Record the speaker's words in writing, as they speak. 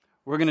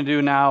We're going to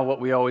do now what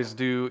we always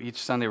do each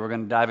Sunday. We're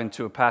going to dive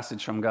into a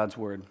passage from God's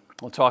Word.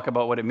 We'll talk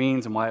about what it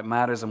means and why it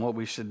matters and what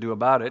we should do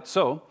about it.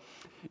 So,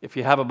 if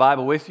you have a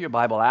Bible with you, a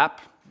Bible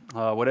app,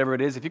 whatever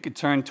it is, if you could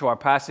turn to our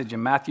passage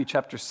in Matthew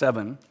chapter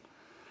 7,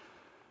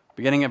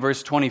 beginning at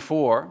verse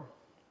 24.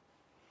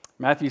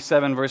 Matthew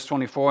 7, verse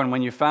 24. And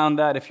when you found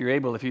that, if you're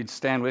able, if you'd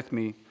stand with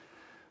me,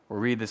 we'll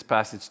read this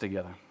passage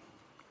together.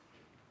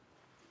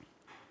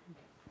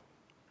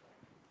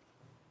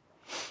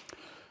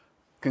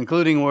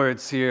 Concluding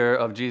words here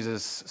of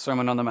Jesus'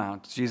 Sermon on the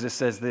Mount. Jesus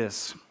says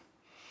this: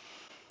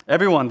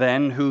 "Everyone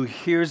then who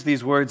hears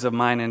these words of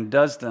mine and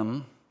does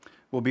them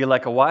will be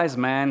like a wise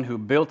man who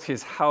built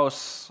his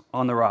house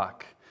on the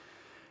rock.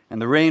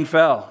 And the rain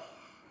fell,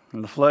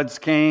 and the floods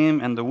came,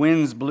 and the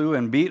winds blew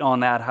and beat on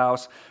that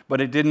house,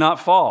 but it did not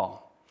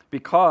fall,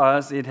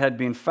 because it had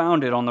been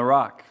founded on the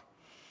rock.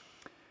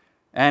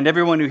 And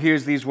everyone who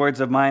hears these words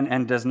of mine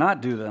and does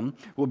not do them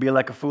will be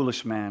like a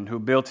foolish man who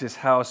built his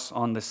house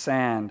on the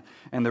sand.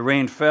 And the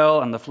rain fell,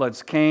 and the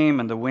floods came,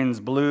 and the winds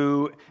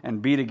blew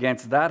and beat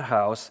against that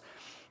house,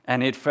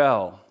 and it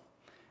fell.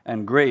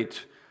 And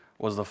great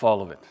was the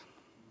fall of it."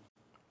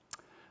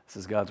 This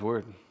is God's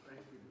word. You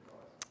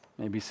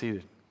may be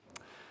seated.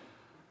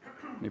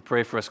 Let me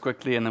pray for us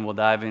quickly, and then we'll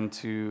dive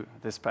into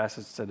this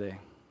passage today.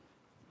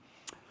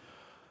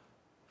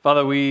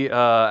 Father, we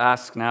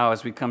ask now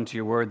as we come to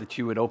your word that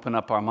you would open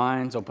up our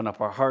minds, open up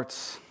our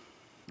hearts,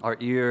 our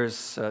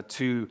ears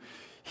to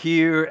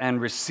hear and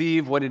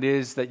receive what it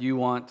is that you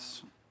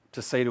want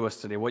to say to us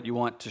today, what you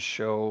want to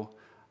show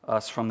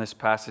us from this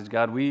passage.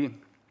 God, we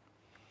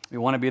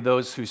want to be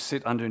those who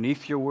sit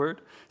underneath your word,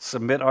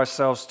 submit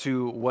ourselves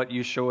to what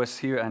you show us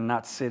here and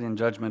not sit in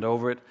judgment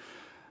over it.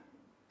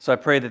 So I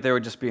pray that there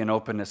would just be an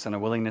openness and a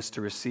willingness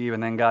to receive.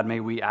 And then, God, may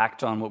we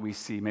act on what we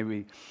see. May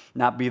we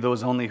not be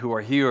those only who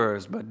are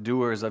hearers, but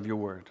doers of your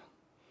word.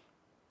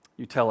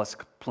 You tell us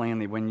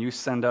plainly, when you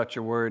send out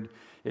your word,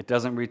 it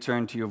doesn't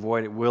return to you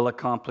void. It will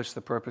accomplish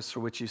the purpose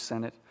for which you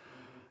sent it.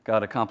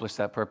 God, accomplish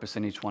that purpose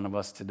in each one of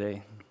us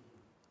today.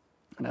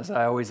 And as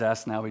I always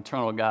ask now,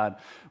 eternal God,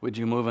 would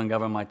you move and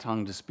govern my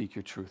tongue to speak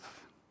your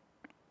truth?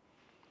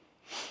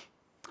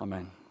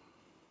 Amen.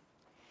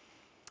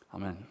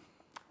 Amen.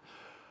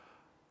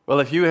 Well,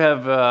 if you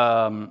have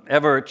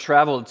ever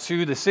traveled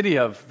to the city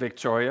of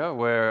Victoria,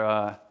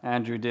 where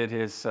Andrew did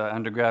his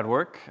undergrad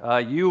work,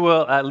 you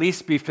will at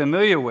least be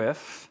familiar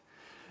with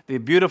the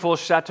beautiful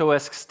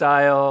chateau-esque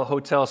style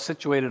hotel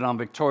situated on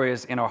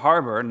Victoria's Inner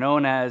Harbor,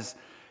 known as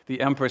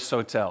the Empress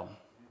Hotel.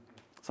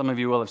 Some of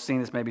you will have seen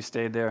this, maybe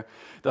stayed there.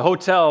 The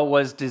hotel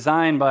was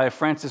designed by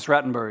Francis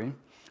Rattenbury,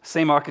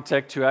 same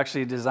architect who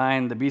actually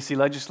designed the BC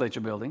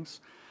Legislature buildings,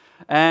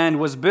 and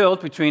was built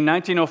between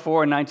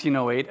 1904 and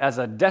 1908 as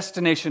a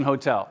destination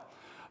hotel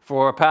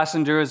for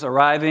passengers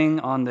arriving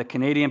on the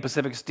Canadian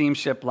Pacific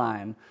Steamship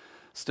Line,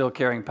 still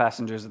carrying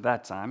passengers at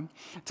that time.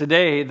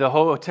 Today, the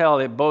hotel,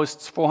 it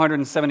boasts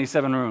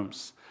 477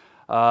 rooms,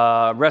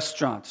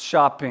 restaurants,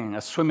 shopping,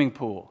 a swimming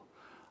pool.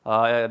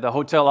 The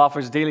hotel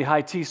offers daily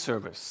high tea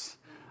service.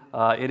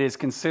 It is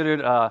considered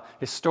a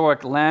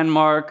historic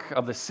landmark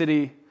of the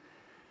city,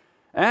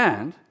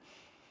 and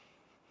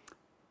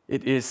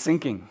it is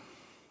sinking.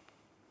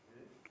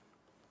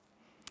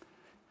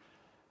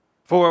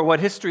 For what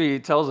history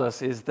tells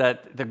us is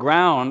that the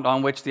ground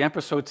on which the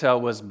Empress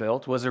Hotel was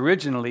built was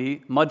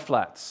originally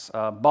mudflats,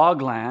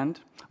 bogland,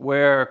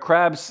 where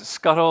crabs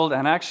scuttled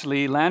and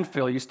actually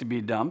landfill used to be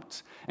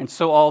dumped. And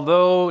so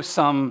although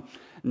some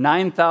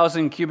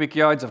 9,000 cubic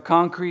yards of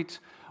concrete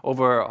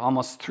over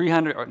almost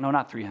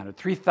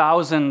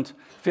 3,000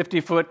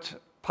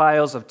 50-foot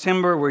piles of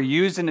timber were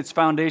used in its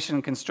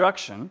foundation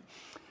construction,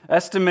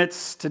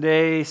 estimates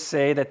today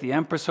say that the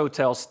Empress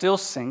Hotel still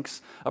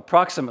sinks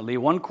approximately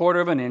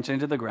 1/4 of an inch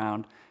into the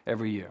ground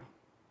every year.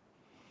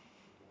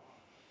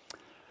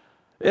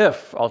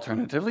 If,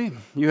 alternatively,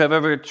 you have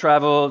ever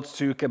traveled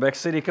to Quebec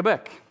City,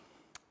 Quebec,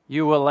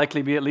 you will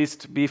likely at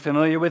least be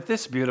familiar with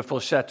this beautiful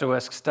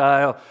chateau-esque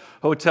style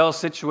hotel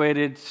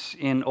situated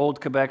in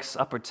Old Quebec's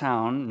upper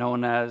town,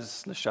 known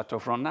as Le Chateau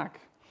Frontenac.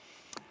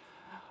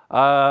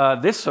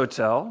 This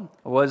hotel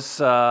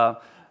was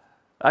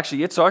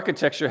actually, its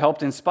architecture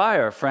helped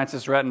inspire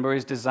Francis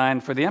Rattenbury's design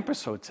for the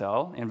Empress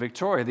Hotel in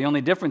Victoria. The only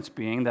difference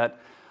being that,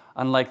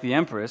 unlike the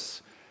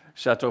Empress,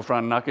 Chateau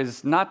Frontenac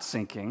is not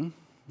sinking.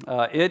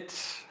 It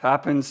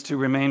happens to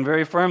remain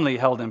very firmly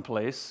held in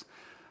place,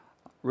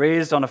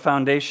 raised on a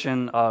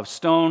foundation of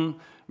stone,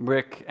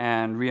 brick,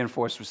 and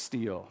reinforced with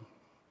steel.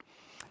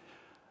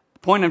 The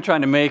point I'm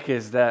trying to make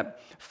is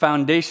that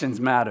foundations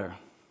matter.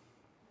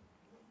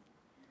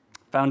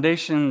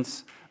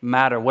 Foundations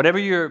matter. Whatever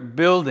you're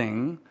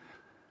building,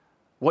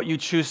 what you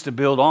choose to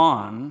build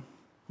on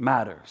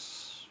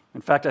matters. In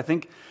fact, I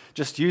think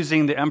just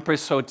using the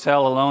Empress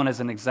Hotel alone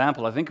as an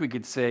example, I think we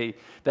could say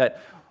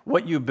that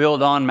what you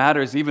build on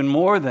matters even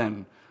more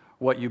than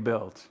what you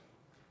build.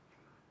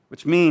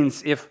 Which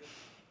means if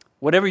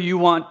whatever you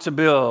want to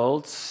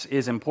build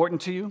is important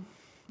to you,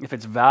 if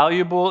it's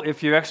valuable,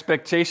 if your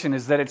expectation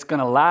is that it's going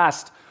to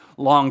last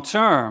long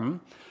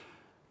term,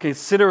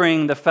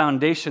 considering the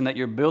foundation that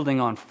you're building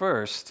on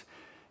first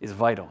is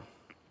vital.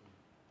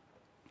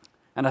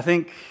 And I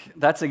think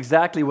that's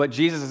exactly what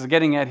Jesus is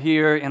getting at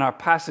here in our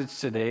passage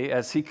today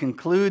as he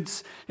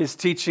concludes his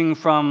teaching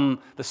from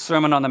the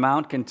Sermon on the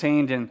Mount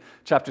contained in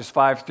chapters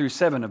 5 through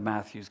 7 of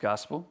Matthew's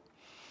Gospel.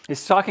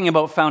 He's talking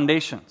about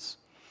foundations,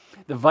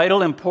 the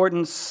vital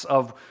importance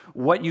of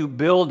what you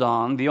build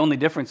on, the only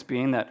difference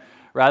being that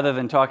rather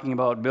than talking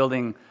about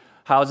building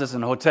houses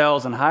and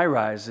hotels and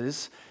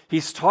high-rises,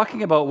 he's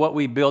talking about what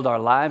we build our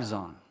lives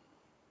on,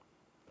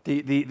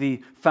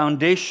 the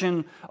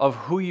foundation of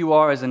who you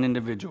are as an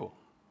individual.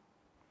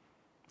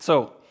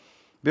 So,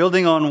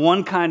 building on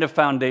one kind of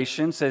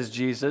foundation, says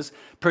Jesus,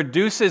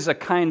 produces a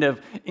kind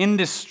of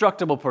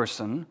indestructible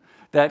person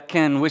that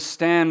can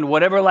withstand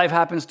whatever life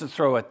happens to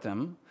throw at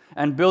them.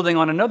 And building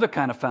on another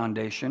kind of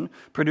foundation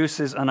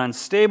produces an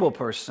unstable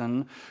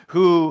person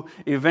who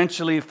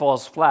eventually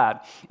falls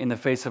flat in the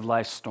face of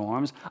life's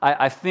storms.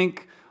 I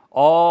think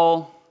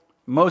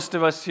most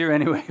of us here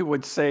anyway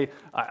would say,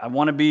 I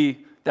want to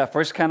be that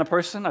first kind of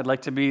person. I'd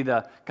like to be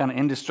the kind of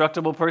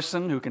indestructible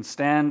person who can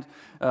stand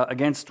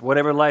against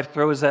whatever life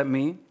throws at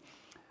me.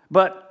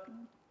 But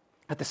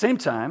at the same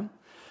time,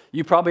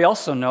 you probably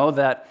also know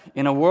that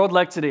in a world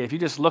like today, if you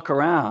just look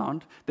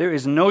around, there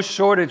is no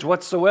shortage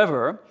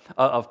whatsoever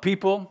of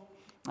people,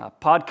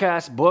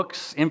 podcasts,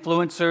 books,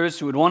 influencers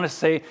who would want to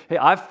say, hey,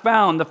 I've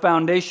found the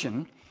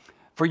foundation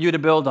for you to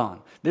build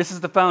on. This is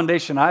the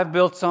foundation I've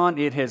built on.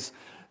 It has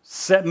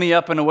set me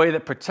up in a way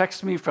that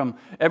protects me from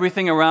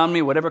everything around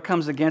me, whatever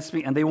comes against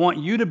me, and they want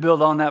you to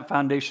build on that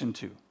foundation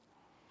too.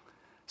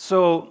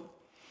 So,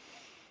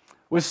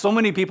 with so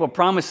many people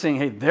promising,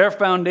 hey, their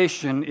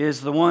foundation is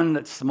the one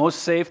that's the most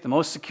safe, the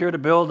most secure to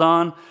build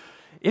on,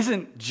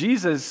 isn't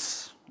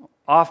Jesus'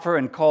 offer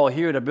and call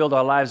here to build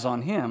our lives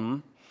on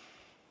him,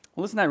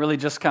 well, isn't that really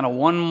just kind of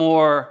one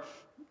more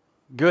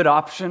good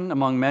option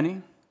among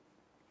many?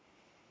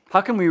 How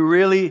can we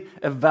really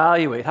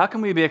evaluate? How can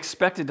we be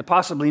expected to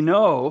possibly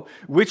know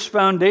which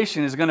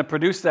foundation is going to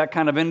produce that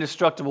kind of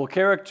indestructible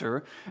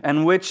character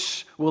and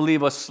which will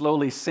leave us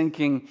slowly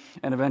sinking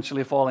and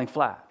eventually falling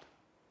flat?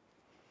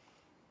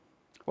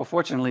 Well,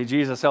 fortunately,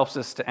 Jesus helps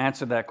us to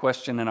answer that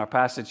question in our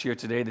passage here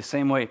today the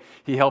same way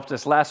he helped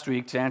us last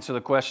week to answer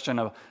the question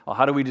of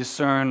how do we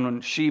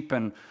discern sheep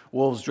and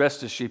wolves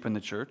dressed as sheep in the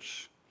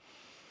church.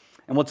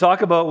 And we'll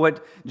talk about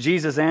what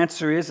Jesus'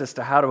 answer is as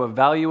to how to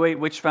evaluate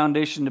which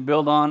foundation to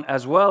build on,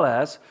 as well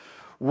as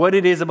what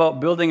it is about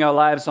building our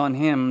lives on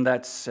him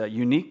that's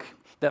unique,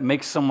 that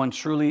makes someone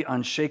truly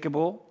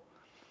unshakable.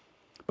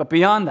 But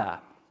beyond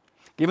that,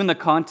 given the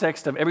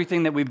context of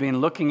everything that we've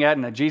been looking at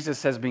and that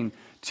Jesus has been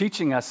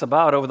teaching us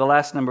about over the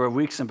last number of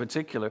weeks in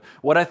particular,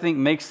 what I think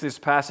makes this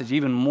passage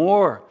even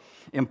more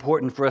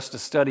important for us to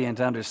study and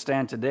to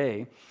understand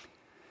today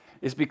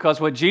is because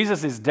what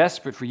Jesus is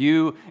desperate for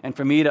you and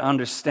for me to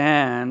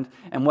understand,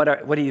 and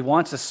what he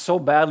wants us so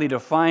badly to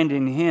find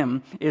in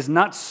him, is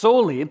not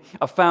solely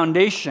a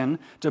foundation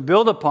to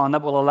build upon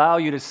that will allow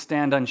you to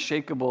stand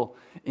unshakable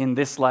in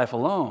this life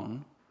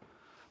alone,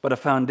 but a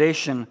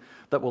foundation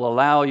that will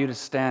allow you to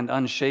stand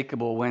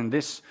unshakable when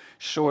this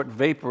short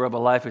vapor of a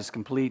life is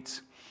complete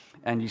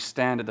and you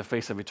stand at the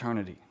face of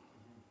eternity.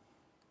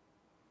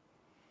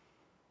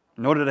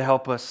 In order to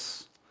help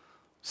us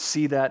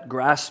see that,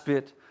 grasp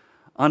it,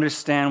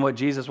 understand what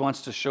Jesus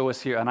wants to show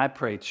us here, and I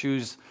pray,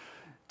 choose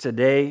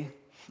today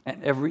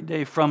and every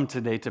day from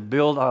today to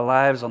build our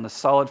lives on the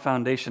solid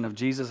foundation of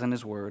Jesus and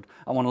his word.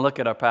 I want to look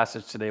at our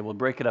passage today. We'll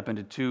break it up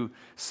into two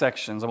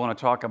sections. I want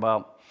to talk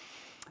about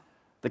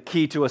the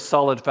key to a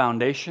solid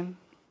foundation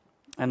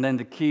and then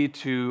the key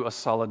to a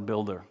solid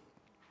builder.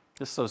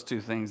 Just those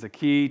two things, the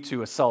key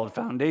to a solid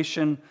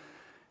foundation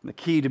and the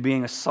key to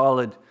being a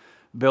solid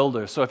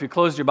builder. So if you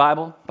closed your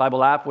Bible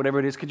app, whatever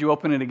it is, could you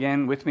open it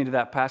again with me to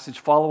that passage?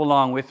 Follow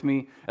along with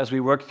me as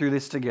we work through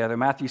this together.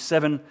 Matthew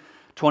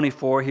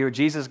 7:24 here.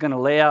 Jesus is going to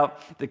lay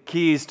out the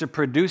keys to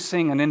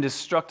producing an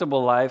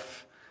indestructible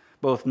life,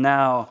 both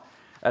now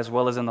as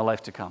well as in the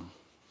life to come.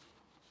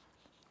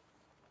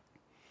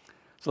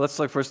 So let's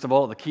look first of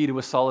all at the key to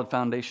a solid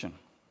foundation.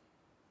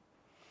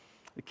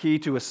 The key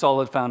to a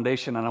solid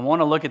foundation. And I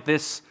want to look at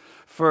this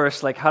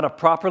first, like how to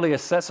properly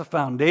assess a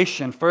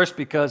foundation first,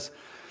 because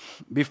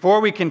before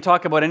we can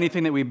talk about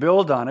anything that we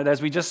build on it,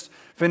 as we just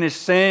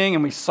finished saying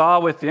and we saw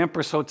with the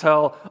Empress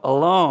Hotel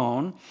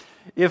alone,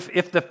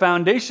 if the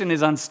foundation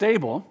is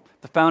unstable,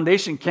 the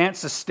foundation can't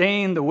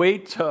sustain the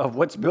weight of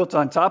what's built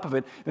on top of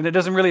it, then it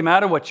doesn't really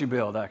matter what you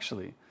build,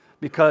 actually,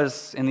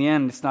 because in the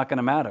end, it's not going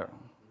to matter.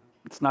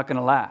 It's not going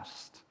to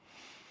last.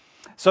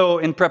 So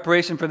in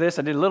preparation for this,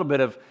 I did a little bit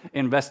of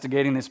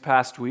investigating this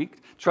past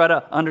week, try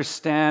to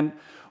understand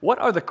what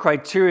are the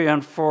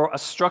criteria for a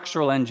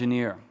structural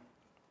engineer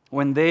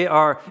when they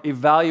are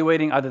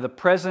evaluating either the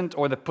present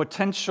or the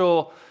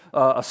potential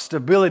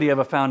stability of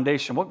a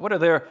foundation. What are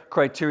their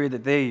criteria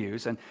that they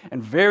use? And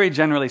very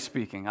generally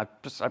speaking, I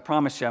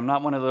promise you, I'm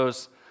not one of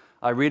those,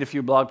 I read a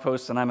few blog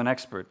posts and I'm an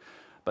expert,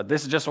 but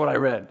this is just what I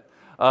read.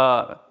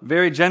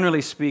 Very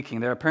generally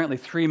speaking, there are apparently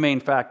three main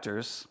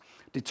factors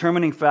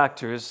determining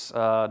factors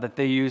that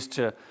they use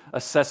to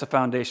assess a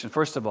foundation.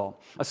 First of all,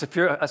 a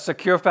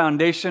secure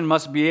foundation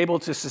must be able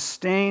to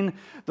sustain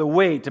the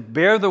weight, to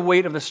bear the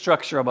weight of the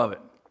structure above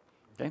it.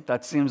 Okay?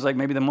 That seems like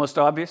maybe the most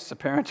obvious,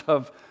 apparent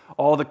of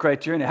all the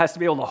criteria. It has to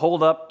be able to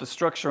hold up the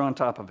structure on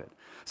top of it.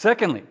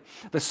 Secondly,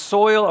 the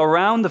soil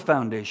around the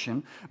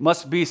foundation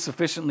must be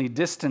sufficiently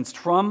distanced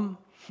from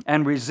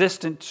and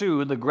resistant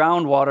to the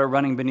groundwater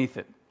running beneath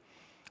it.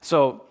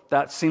 So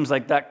that seems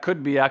like that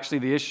could be actually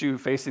the issue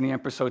facing the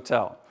Empress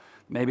Hotel.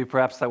 Maybe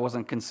perhaps that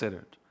wasn't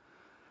considered.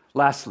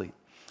 Lastly,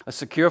 a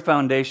secure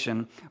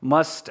foundation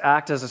must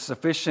act as a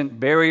sufficient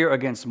barrier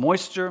against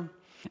moisture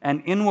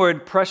and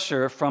inward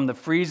pressure from the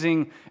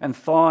freezing and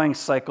thawing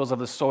cycles of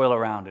the soil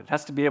around it. It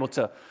has to be able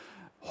to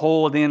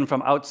hold in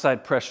from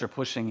outside pressure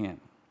pushing in.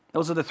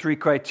 Those are the three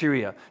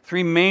criteria,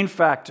 three main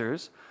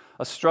factors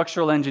a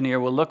structural engineer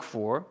will look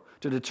for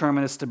to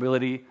determine the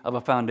stability of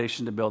a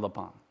foundation to build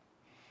upon.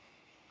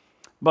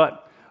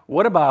 But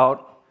what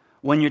about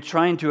when you're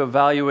trying to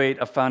evaluate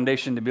a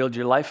foundation to build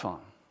your life on?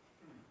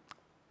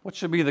 What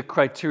should be the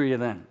criteria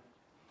then?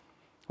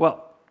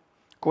 Well,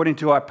 according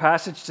to our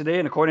passage today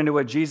and according to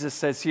what Jesus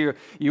says here,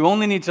 you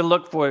only need to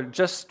look for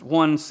just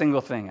one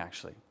single thing,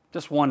 actually,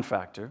 just one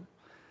factor,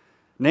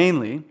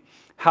 namely,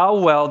 how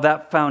well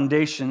that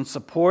foundation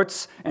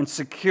supports and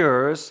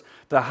secures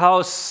the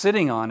house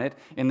sitting on it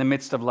in the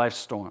midst of life's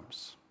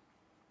storms.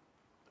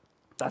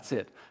 That's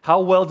it. How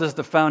well does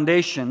the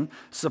foundation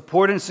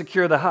support and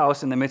secure the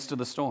house in the midst of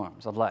the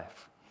storms of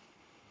life?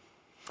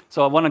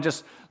 So I want to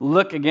just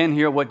look again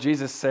here at what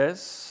Jesus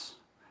says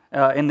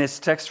in this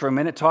text for a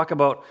minute, talk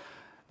about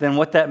then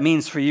what that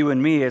means for you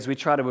and me as we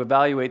try to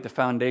evaluate the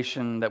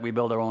foundation that we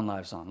build our own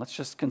lives on. Let's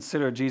just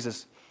consider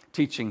Jesus'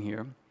 teaching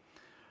here.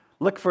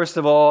 Look first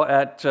of all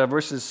at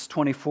verses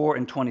 24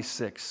 and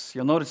 26.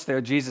 You'll notice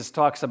there Jesus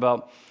talks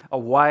about a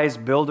wise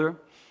builder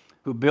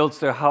who builds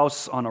their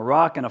house on a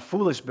rock and a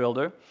foolish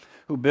builder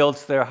who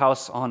builds their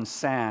house on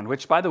sand,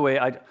 which, by the way,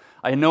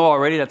 I know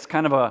already that's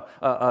kind of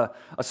a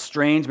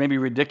strange, maybe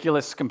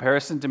ridiculous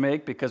comparison to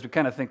make because we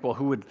kind of think, well,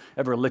 who would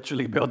ever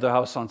literally build their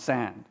house on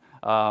sand?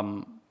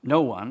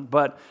 No one.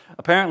 But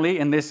apparently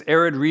in this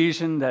arid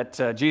region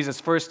that Jesus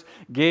first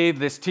gave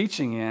this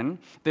teaching in,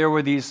 there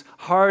were these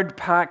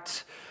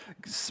hard-packed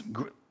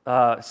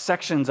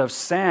sections of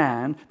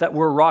sand that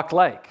were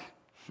rock-like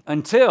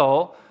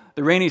until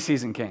the rainy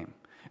season came.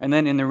 And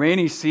then in the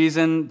rainy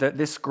season,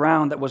 this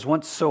ground that was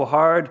once so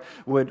hard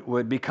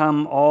would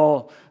become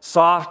all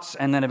soft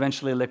and then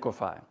eventually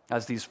liquefy.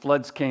 As these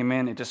floods came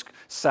in, it just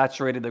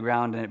saturated the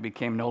ground and it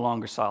became no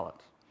longer solid.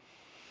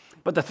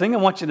 But the thing I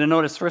want you to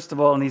notice, first of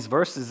all, in these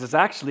verses is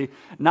actually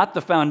not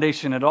the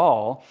foundation at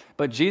all,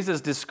 but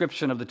Jesus'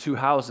 description of the two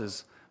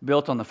houses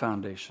built on the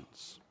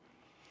foundations.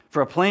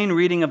 For a plain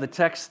reading of the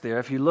text there,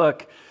 if you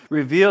look,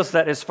 reveals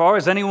that as far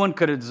as anyone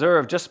could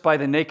observe just by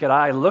the naked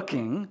eye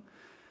looking,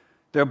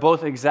 they're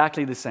both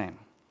exactly the same.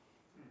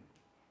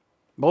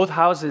 Both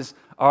houses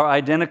are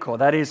identical.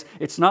 That is,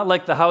 it's not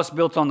like the house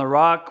built on the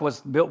rock was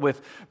built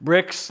with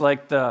bricks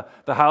like the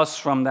house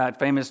from that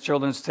famous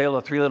children's tale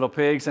of Three Little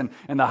Pigs, and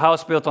the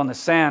house built on the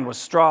sand was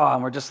straw,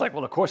 and we're just like,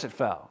 well, of course it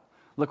fell.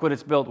 Look what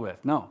it's built with.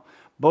 No.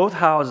 Both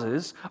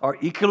houses are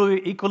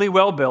equally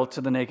well built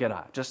to the naked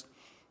eye, just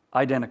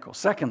identical.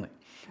 Secondly,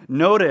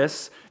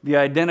 notice the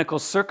identical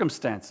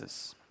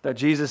circumstances that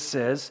Jesus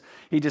says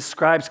he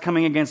describes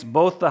coming against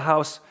both the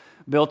house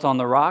built on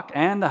the rock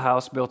and the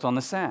house built on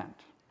the sand.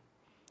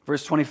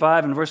 Verse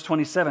 25 and verse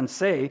 27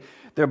 say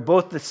they're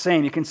both the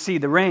same. You can see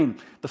the rain,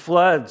 the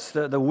floods,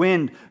 the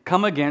wind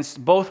come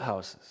against both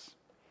houses.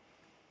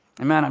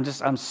 And man,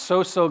 I'm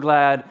so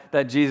glad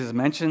that Jesus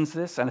mentions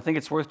this, and I think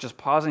it's worth just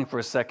pausing for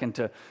a second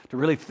to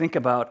really think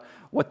about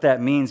what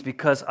that means,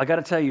 because I got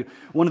to tell you,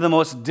 one of the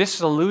most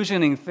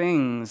disillusioning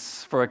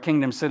things for a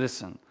kingdom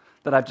citizen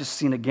that I've just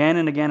seen again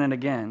and again and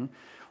again,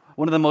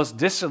 one of the most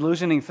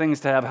disillusioning things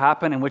to have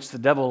happen, in which the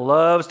devil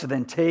loves to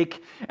then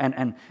take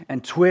and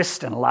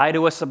twist and lie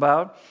to us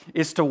about,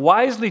 is to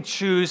wisely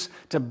choose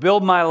to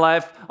build my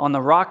life on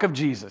the rock of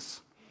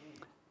Jesus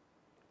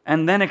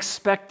and then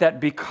expect that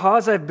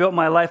because I've built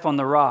my life on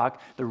the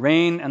rock, the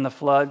rain and the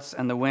floods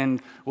and the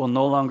wind will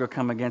no longer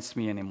come against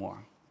me anymore.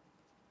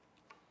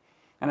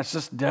 And it's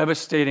just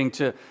devastating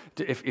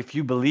if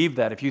you believe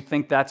that, if you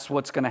think that's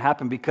what's going to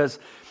happen. Because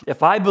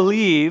if I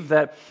believe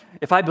that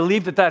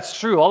that's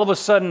true, all of a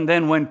sudden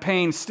then when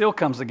pain still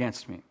comes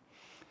against me,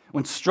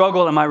 when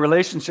struggle in my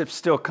relationship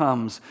still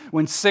comes,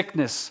 when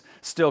sickness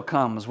still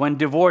comes, when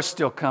divorce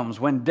still comes,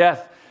 when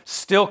death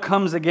still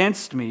comes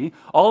against me,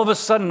 all of a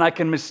sudden I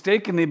can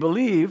mistakenly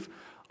believe,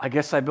 I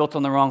guess I built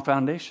on the wrong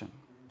foundation.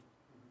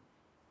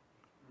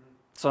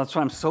 So that's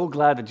why I'm so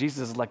glad that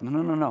Jesus is like,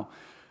 no.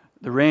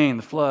 The rain,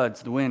 the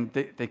floods, the wind,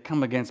 they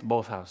come against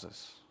both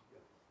houses.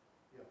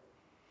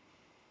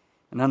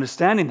 And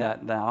understanding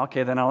that now,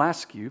 okay, then I'll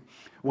ask you,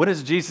 what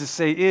does Jesus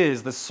say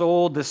is the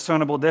sole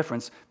discernible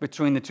difference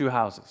between the two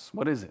houses?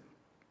 What is it?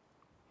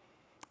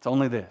 It's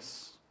only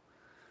this: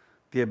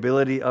 the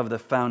ability of the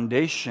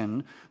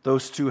foundation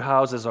those two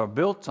houses are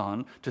built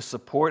on to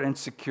support and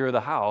secure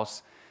the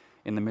house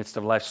in the midst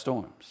of life's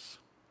storms.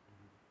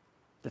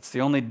 That's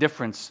the only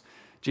difference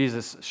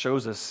Jesus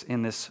shows us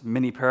in this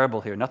mini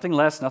parable here. Nothing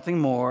less, nothing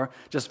more,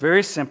 just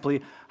very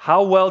simply,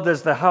 how well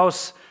does the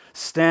house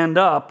stand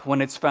up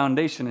when its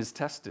foundation is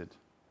tested?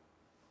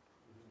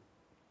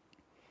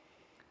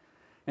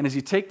 And as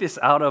you take this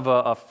out of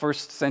a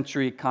first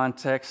century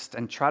context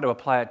and try to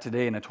apply it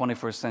today in a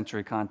 21st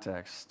century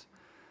context,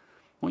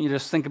 I want you to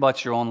just think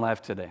about your own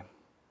life today.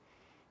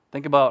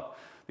 Think about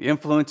the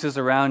influences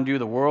around you,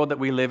 the world that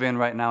we live in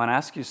right now, and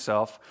ask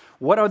yourself,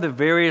 what are the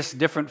various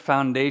different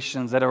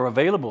foundations that are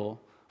available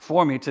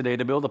for me today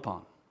to build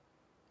upon?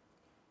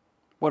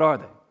 What are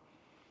they?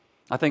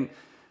 I think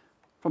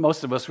for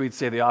most of us, we'd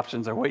say the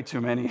options are way too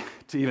many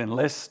to even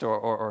list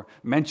or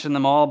mention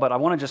them all, but I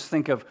want to just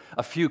think of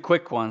a few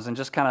quick ones and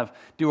just kind of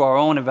do our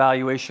own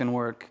evaluation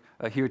work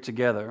here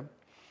together.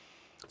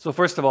 So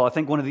first of all, I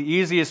think one of the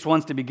easiest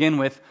ones to begin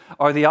with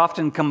are the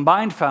often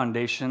combined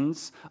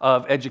foundations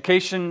of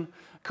education,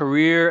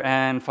 career,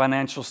 and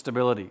financial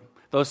stability.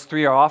 Those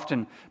three are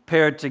often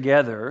paired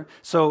together.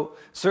 So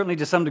certainly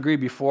to some degree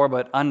before,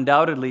 but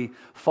undoubtedly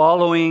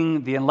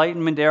following the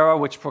Enlightenment era,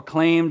 which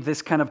proclaimed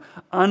this kind of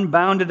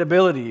unbounded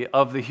ability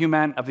of the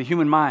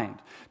human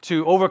mind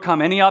to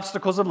overcome any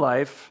obstacles of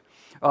life,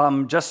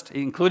 just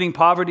including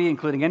poverty,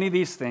 including any of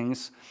these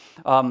things,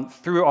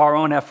 through our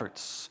own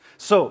efforts.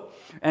 So,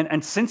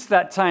 and since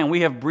that time,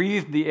 we have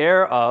breathed the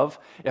air of,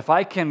 if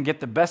I can get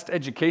the best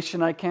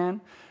education I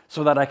can,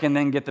 so that I can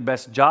then get the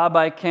best job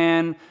I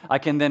can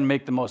then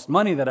make the most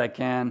money that I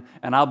can,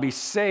 and I'll be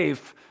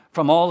safe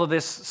from all of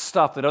this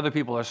stuff that other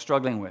people are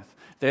struggling with.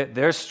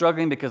 They're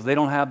struggling because they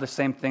don't have the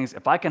same things.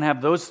 If I can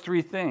have those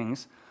three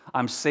things,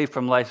 I'm safe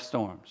from life's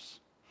storms.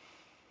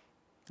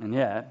 And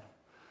yet,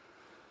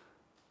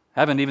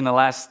 haven't even the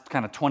last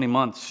kind of 20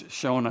 months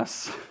shown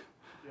us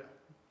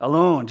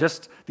alone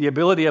just the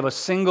ability of a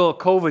single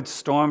COVID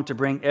storm to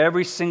bring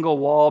every single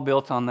wall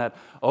built on that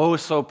oh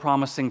so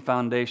promising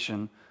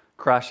foundation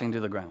crashing to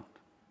the ground.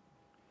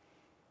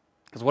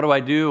 Because what do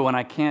I do when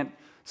I can't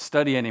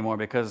study anymore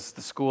because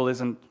the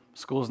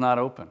school's not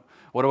open?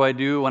 What do I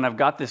do when I've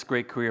got this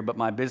great career but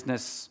my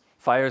business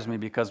fires me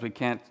because we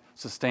can't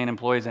sustain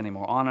employees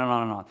anymore? On and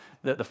on and on.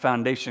 The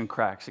foundation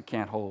cracks, it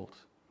can't hold.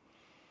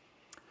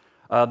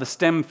 The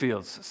STEM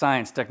fields,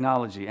 science,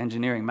 technology,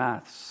 engineering,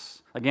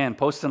 maths. Again,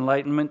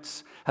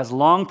 post-Enlightenment has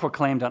long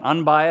proclaimed an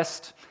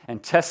unbiased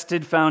and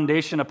tested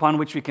foundation upon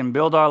which we can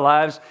build our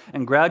lives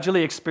and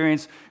gradually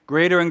experience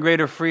greater and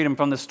greater freedom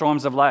from the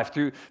storms of life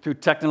through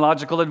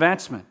technological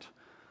advancement.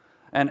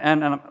 And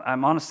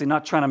I'm honestly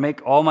not trying to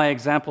make all my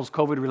examples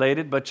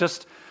COVID-related, but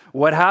just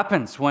what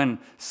happens when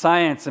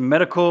science and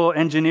medical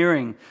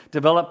engineering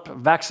develop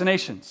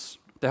vaccinations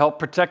to help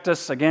protect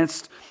us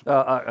against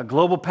a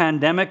global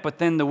pandemic, but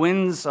then the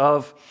winds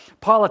of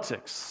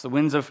politics, the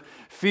winds of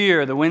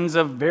fear, the winds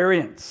of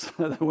variance,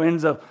 the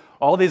winds of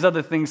all these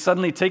other things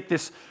suddenly take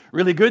this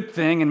really good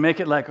thing and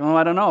make it like, oh,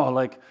 I don't know,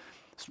 like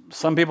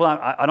some people,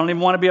 I don't even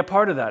want to be a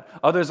part of that.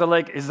 Others are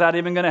like, is that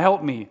even going to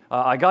help me?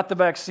 I got the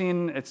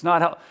vaccine, it's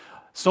not help.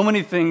 So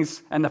many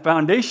things, and the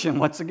foundation,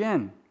 once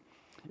again,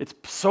 it's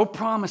so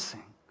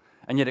promising,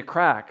 and yet it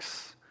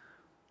cracks,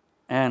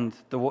 and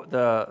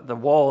the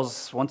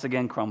walls once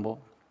again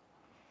crumble.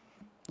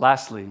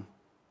 Lastly,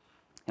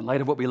 in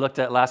light of what we looked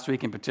at last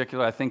week in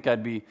particular, I think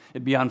it'd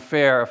be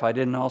unfair if I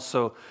didn't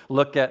also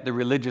look at the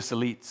religious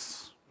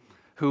elites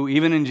who,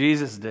 even in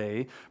Jesus'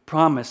 day,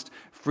 promised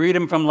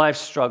freedom from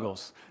life's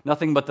struggles,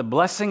 nothing but the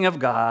blessing of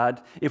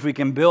God if we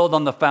can build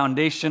on the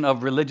foundation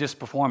of religious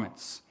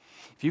performance.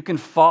 If you can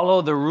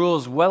follow the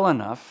rules well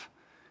enough,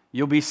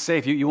 you'll be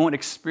safe. You won't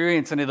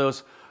experience any of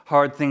those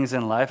hard things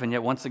in life, and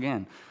yet once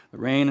again, the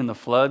rain and the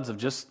floods of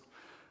just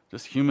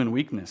human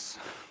weakness,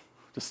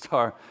 just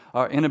our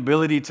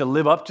inability to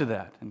live up to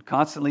that and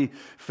constantly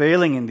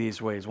failing in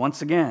these ways.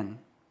 Once again,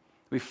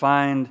 we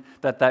find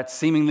that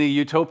seemingly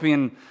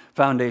utopian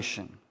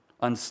foundation,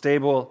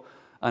 unstable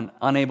and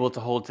unable to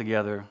hold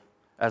together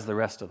as the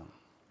rest of them.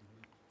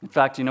 In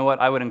fact, you know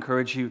what? I would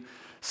encourage you,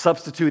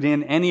 substitute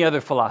in any other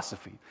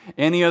philosophy,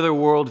 any other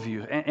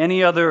worldview,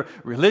 any other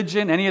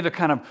religion, any other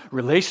kind of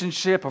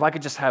relationship. If I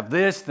could just have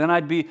this, then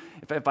I'd be,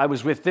 if I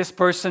was with this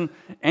person,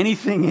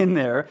 anything in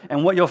there.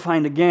 And what you'll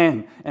find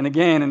again and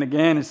again and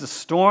again is the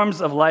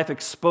storms of life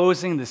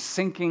exposing the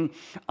sinking,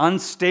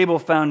 unstable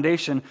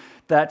foundation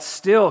that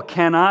still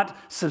cannot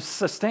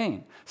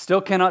sustain, still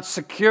cannot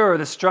secure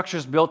the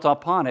structures built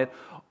upon it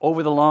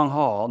over the long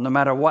haul, no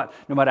matter what,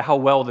 no matter how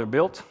well they're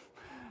built,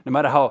 no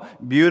matter how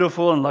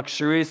beautiful and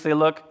luxurious they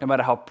look, no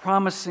matter how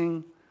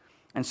promising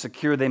and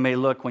secure they may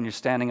look when you're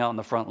standing out on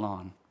the front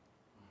lawn.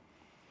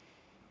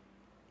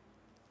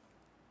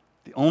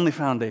 The only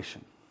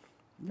foundation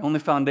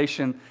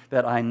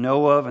that I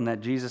know of and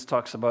that Jesus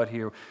talks about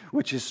here,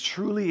 which is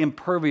truly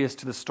impervious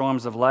to the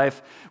storms of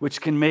life,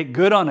 which can make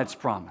good on its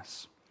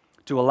promise,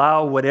 to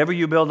allow whatever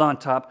you build on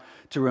top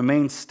to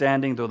remain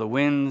standing though the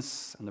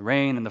winds and the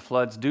rain and the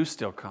floods do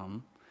still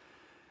come,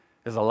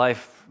 is a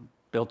life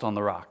built on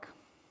the rock.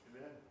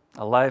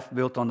 A life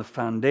built on the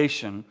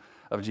foundation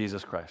of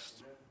Jesus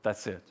Christ.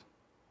 That's it.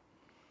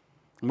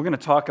 And we're going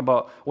to talk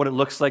about what it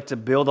looks like to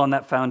build on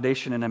that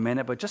foundation in a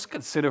minute, but just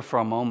consider for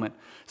a moment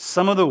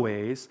some of the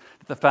ways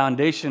that the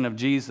foundation of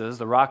Jesus,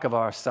 the rock of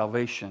our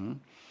salvation,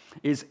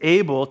 is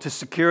able to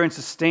secure and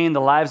sustain the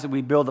lives that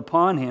we build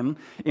upon him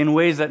in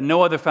ways that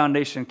no other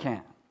foundation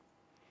can.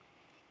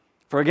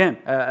 For again,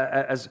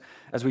 as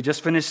we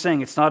just finished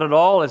saying, it's not at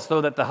all as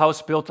though that the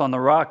house built on the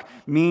rock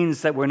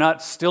means that we're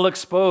not still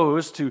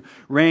exposed to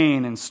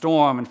rain and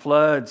storm and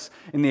floods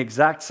in the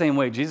exact same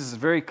way. Jesus is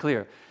very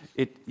clear.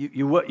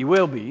 You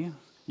will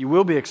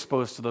be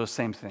exposed to those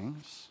same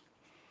things.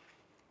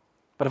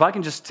 But if I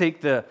can just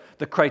take the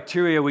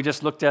criteria we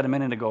just looked at a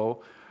minute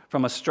ago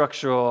from a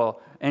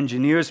structural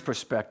engineer's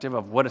perspective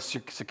of what a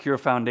secure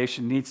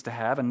foundation needs to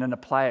have and then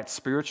apply it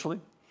spiritually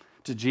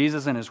to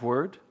Jesus and his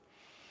word,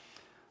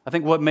 I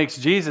think what makes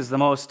Jesus the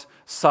most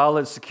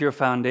solid, secure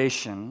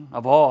foundation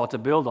of all to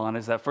build on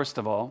is that, first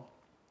of all,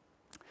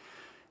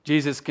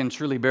 Jesus can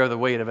truly bear the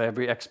weight of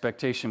every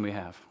expectation we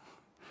have.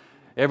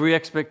 Every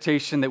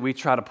expectation that we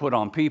try to put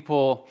on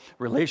people,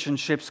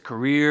 relationships,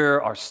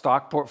 career, our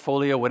stock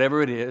portfolio,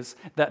 whatever it is,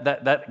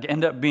 that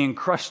end up being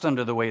crushed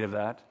under the weight of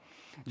that.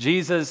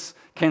 Jesus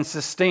can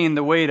sustain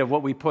the weight of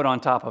what we put on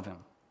top of him.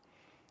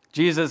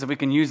 Jesus, if we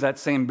can use that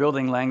same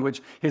building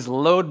language, his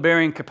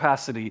load-bearing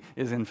capacity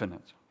is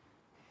infinite.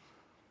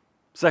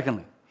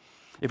 Secondly,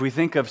 if we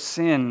think of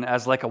sin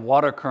as like a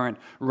water current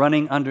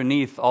running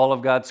underneath all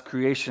of God's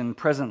creation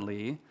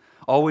presently,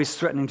 always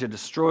threatening to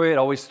destroy it,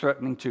 always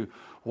threatening to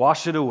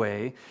wash it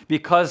away,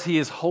 because he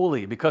is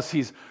holy, because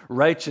he's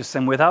righteous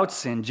and without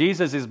sin,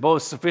 Jesus is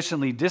both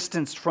sufficiently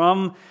distanced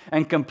from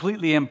and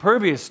completely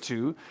impervious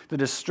to the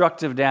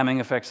destructive,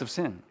 damning effects of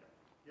sin.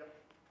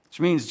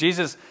 Which means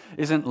Jesus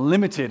isn't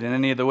limited in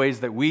any of the ways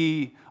that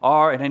we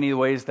are, in any of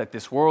the ways that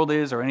this world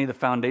is, or any of the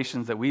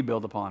foundations that we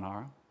build upon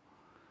are.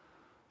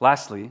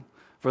 Lastly,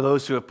 for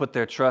those who have put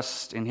their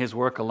trust in his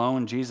work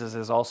alone, Jesus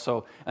is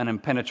also an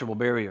impenetrable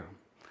barrier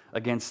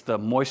against the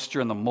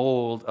moisture and the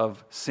mold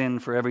of sin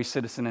for every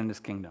citizen in his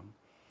kingdom,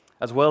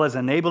 as well as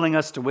enabling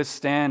us to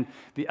withstand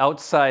the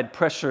outside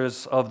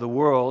pressures of the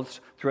world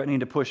threatening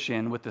to push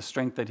in with the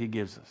strength that he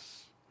gives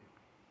us.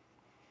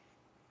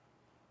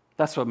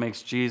 That's what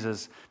makes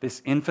Jesus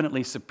this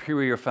infinitely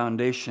superior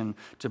foundation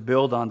to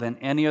build on than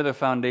any other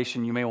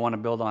foundation you may want to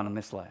build on in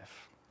this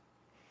life.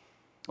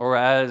 Or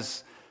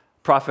as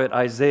prophet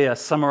Isaiah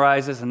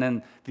summarizes, and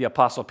then the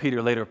apostle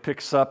Peter later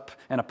picks up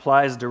and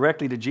applies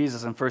directly to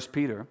Jesus in 1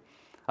 Peter.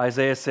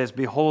 Isaiah says,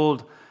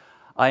 "Behold,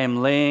 I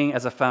am laying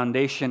as a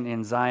foundation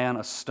in Zion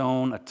a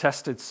stone, a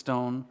tested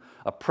stone,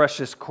 a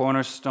precious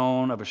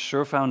cornerstone of a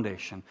sure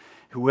foundation.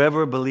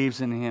 Whoever believes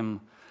in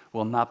him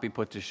will not be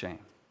put to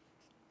shame."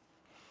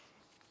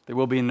 There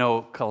will be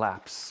no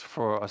collapse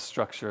for a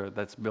structure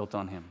that's built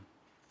on him.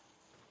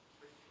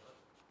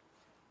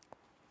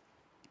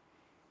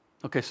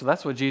 Okay, so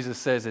that's what Jesus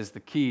says is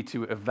the key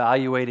to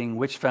evaluating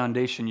which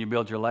foundation you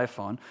build your life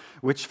on,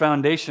 which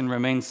foundation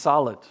remains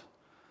solid,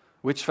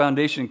 which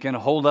foundation can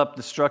hold up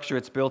the structure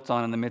it's built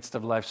on in the midst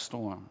of life's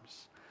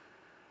storms.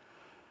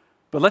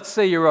 But let's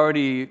say you're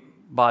already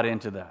bought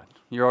into that.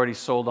 You're already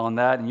sold on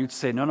that, and you'd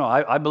say, no,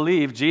 I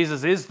believe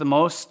Jesus is the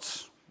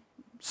most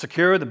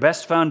secure, the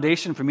best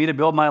foundation for me to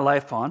build my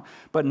life on.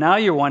 But now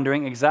you're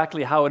wondering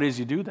exactly how it is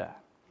you do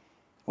that.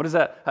 What is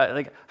that?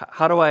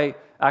 How do I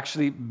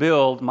actually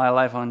build my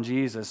life on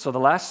Jesus? So the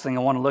last thing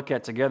I want to look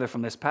at together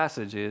from this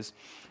passage is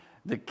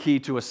the key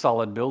to a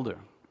solid builder.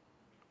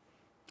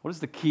 What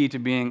is the key to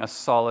being a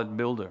solid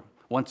builder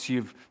once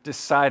you've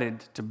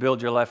decided to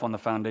build your life on the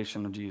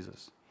foundation of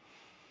Jesus?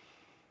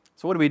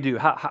 So what do?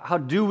 How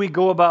do we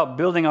go about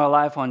building our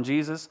life on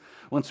Jesus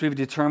once we've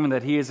determined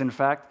that he is in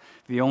fact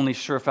the only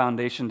sure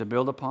foundation to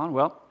build upon?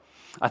 Well,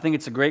 I think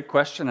it's a great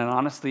question, and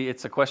honestly,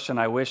 it's a question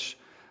I wish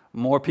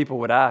more people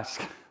would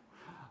ask.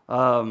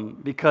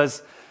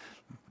 Because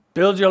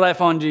build your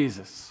life on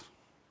Jesus.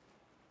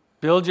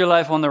 Build your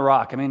life on the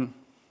rock. I mean,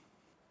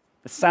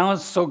 it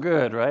sounds so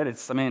good, right?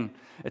 It's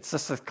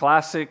just a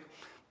classic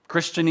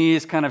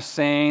Christianese kind of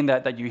saying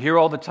that you hear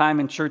all the time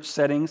in church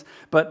settings.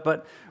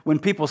 But when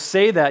people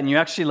say that and you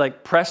actually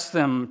press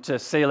them to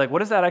say what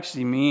does that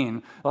actually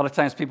mean? A lot of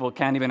times people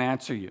can't even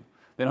answer you.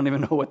 They don't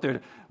even know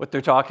what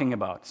they're talking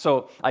about.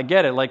 So I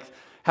get it.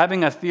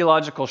 Having a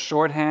theological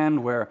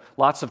shorthand where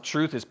lots of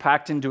truth is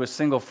packed into a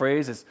single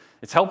phrase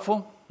it's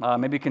helpful.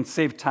 Maybe it can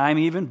save time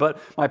even. But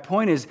my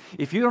point is,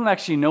 if you don't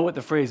actually know what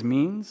the phrase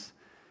means,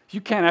 if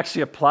you can't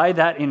actually apply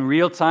that in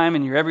real time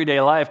in your everyday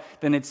life,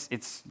 then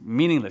it's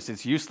meaningless.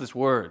 It's useless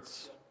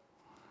words.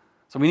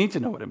 So we need to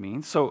know what it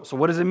means. So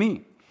what does it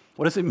mean?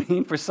 What does it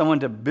mean for someone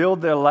to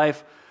build their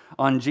life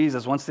on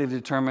Jesus once they've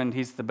determined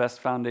he's the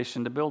best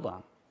foundation to build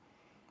on?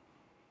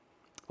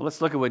 Well, let's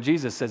look at what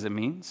Jesus says it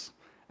means.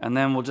 And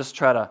then we'll just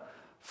try to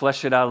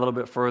flesh it out a little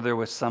bit further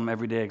with some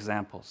everyday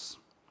examples.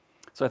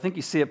 So I think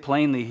you see it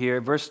plainly here,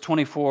 verse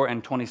 24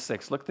 and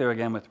 26. Look there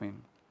again with me.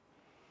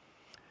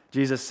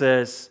 Jesus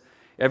says,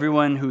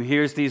 "Everyone who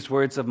hears these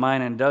words of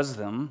mine and does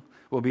them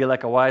will be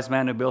like a wise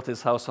man who built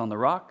his house on the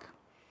rock."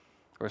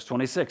 Verse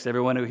 26,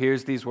 "Everyone who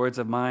hears these words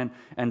of mine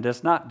and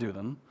does not do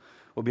them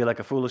will be like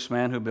a foolish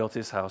man who built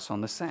his house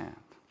on the sand.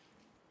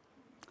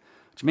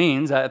 Which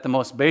means that at the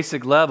most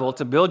basic level,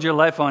 to build your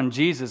life on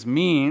Jesus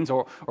means,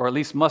 or at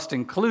least must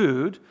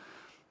include,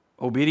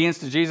 obedience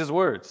to Jesus'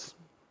 words.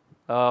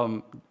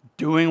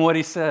 Doing what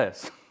he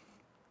says.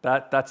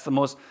 That's the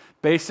most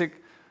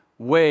basic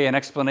way and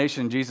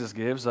explanation Jesus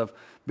gives of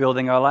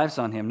building our lives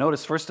on him.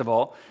 Notice, first of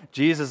all,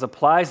 Jesus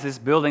applies this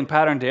building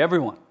pattern to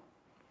everyone.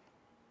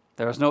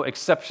 There is no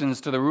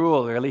exceptions to the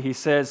rule, really. He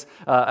says,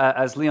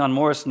 as Leon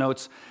Morris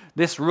notes,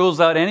 this rules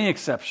out any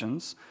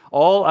exceptions.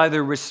 All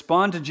either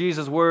respond to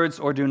Jesus' words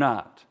or do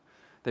not.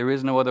 There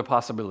is no other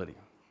possibility.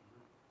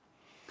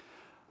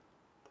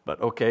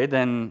 But okay,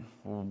 then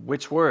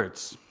which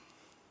words?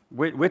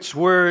 Which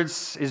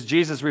words is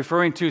Jesus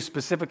referring to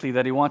specifically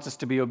that he wants us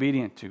to be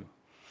obedient to?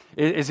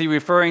 Is he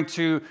referring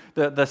to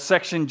the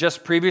section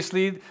just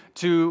previously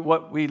to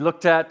what we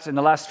looked at in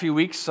the last few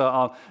weeks,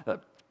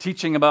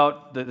 teaching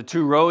about the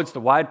two roads, the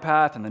wide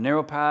path and the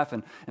narrow path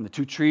and the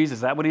two trees? Is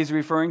that what he's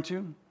referring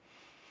to?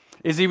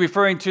 Is he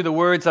referring to the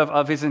words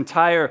of his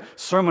entire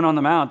Sermon on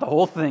the Mount, the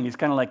whole thing? He's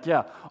kind of like,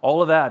 yeah,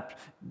 all of that,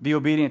 be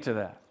obedient to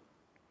that.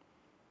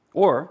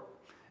 Or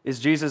is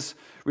Jesus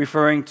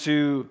referring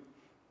to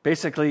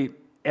basically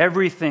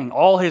everything,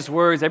 all his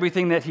words,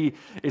 everything that he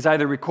is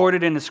either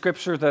recorded in the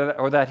Scriptures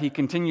or that he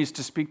continues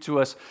to speak to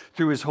us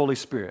through his Holy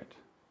Spirit?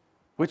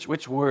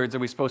 Which words are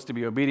we supposed to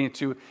be obedient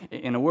to?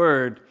 In a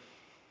word,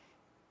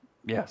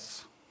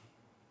 yes.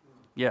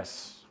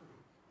 Yes.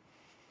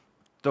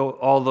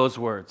 All those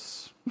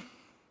words.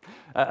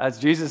 As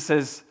Jesus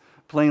says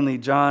plainly,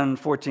 John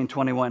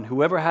 14:21,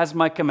 whoever has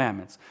my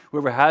commandments,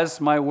 whoever has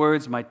my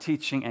words, my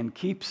teaching, and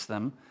keeps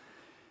them,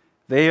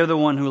 they are the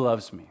one who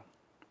loves me.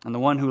 And the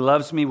one who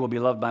loves me will be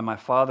loved by my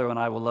Father, and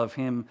I will love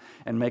him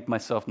and make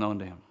myself known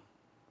to him.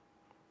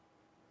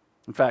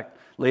 In fact,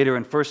 later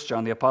in 1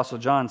 John, the Apostle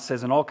John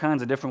says in all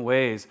kinds of different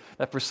ways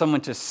that for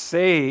someone to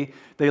say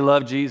they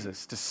love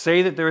Jesus, to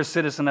say that they're a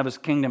citizen of his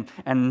kingdom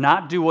and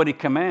not do what he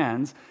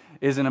commands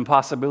is an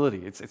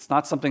impossibility. It's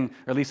not something,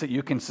 or at least that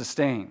you can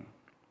sustain.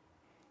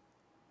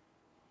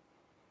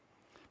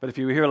 But if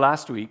you were here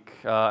last week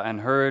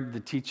and heard the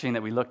teaching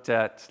that we looked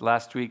at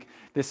last week,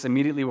 this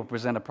immediately will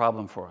present a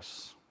problem for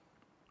us.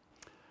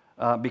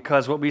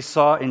 Because what we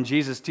saw in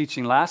Jesus'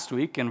 teaching last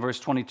week in verse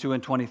 22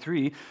 and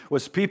 23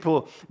 was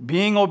people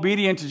being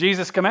obedient to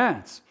Jesus'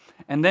 commands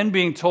and then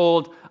being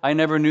told, I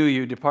never knew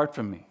you, depart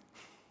from me.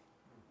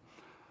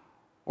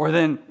 Or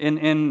then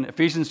in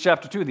Ephesians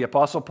chapter 2, the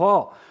Apostle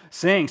Paul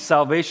saying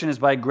salvation is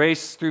by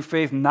grace through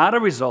faith, not a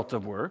result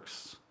of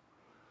works.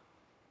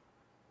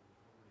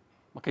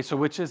 Okay, so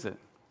which is it?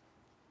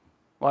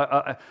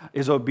 Well,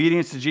 is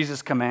obedience to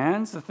Jesus'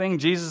 commands the thing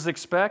Jesus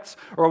expects?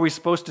 Or are we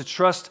supposed to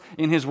trust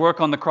in his work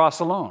on the cross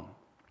alone?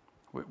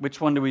 Which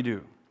one do we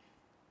do?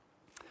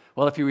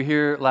 Well, if you were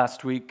here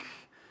last week,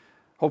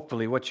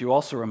 hopefully what you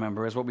also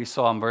remember is what we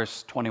saw in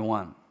verse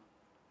 21.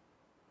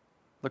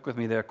 Look with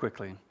me there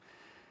quickly.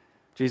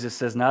 Jesus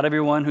says, not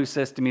everyone who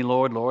says to me,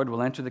 Lord, Lord,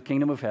 will enter the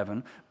kingdom of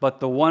heaven,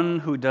 but the one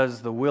who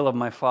does the will of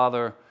my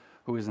Father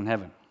who is in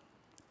heaven.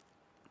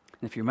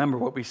 If you remember,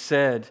 what we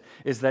said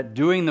is that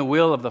doing the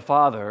will of the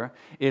Father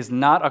is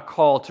not a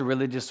call to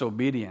religious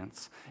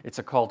obedience. It's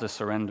a call to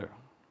surrender.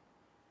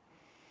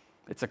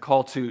 It's a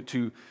call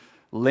to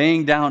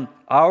laying down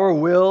our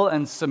will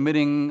and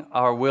submitting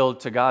our will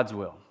to God's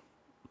will.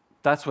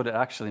 That's what it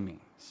actually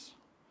means.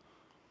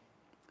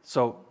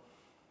 So,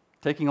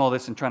 taking all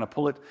this and trying to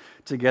pull it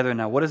together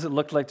now, what does it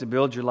look like to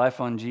build your life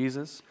on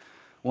Jesus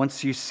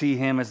once you see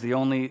him as the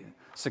only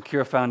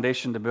secure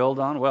foundation to build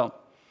on? Well,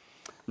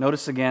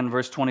 notice again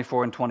verse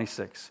 24 and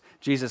 26.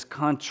 Jesus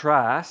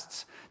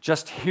contrasts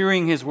just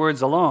hearing his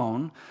words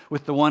alone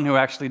with the one who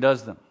actually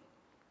does them.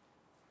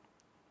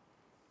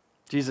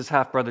 Jesus'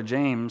 half-brother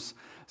James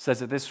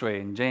says it this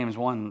way in James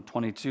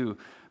 1:22,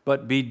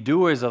 but be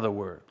doers of the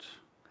word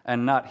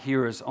and not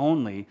hearers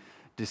only,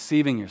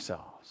 deceiving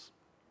yourselves.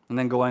 And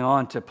then going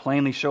on to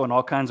plainly show in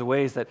all kinds of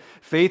ways that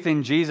faith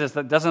in Jesus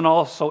that doesn't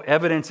also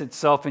evidence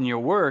itself in your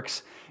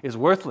works is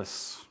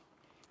worthless.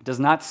 It does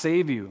not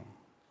save you.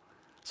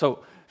 So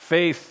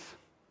faith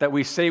that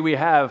we say we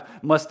have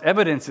must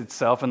evidence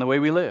itself in the way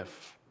we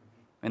live,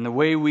 in the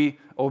way we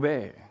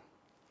obey.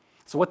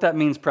 So what that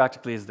means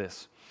practically is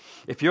this.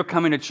 If you're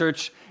coming to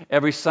church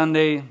every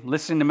Sunday,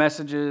 listening to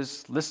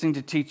messages, listening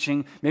to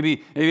teaching,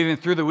 maybe even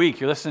through the week,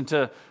 you're listening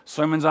to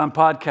sermons on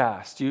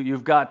podcast,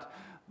 you've got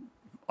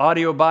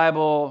audio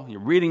Bible, you're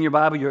reading your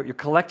Bible, you're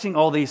collecting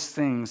all these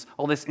things,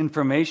 all this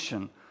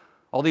information,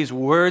 all these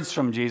words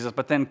from Jesus,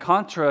 but then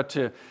contra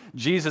to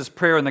Jesus'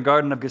 prayer in the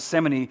Garden of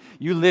Gethsemane,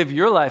 you live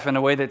your life in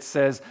a way that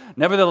says,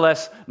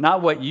 nevertheless,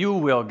 not what you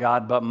will,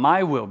 God, but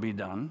my will be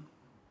done.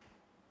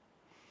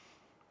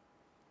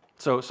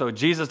 So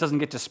Jesus doesn't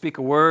get to speak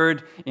a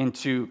word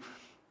into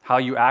how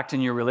you act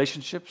in your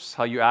relationships,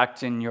 how you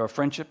act in your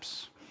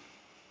friendships.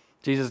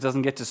 Jesus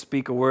doesn't get to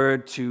speak a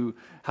word to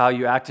how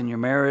you act in your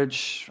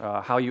marriage,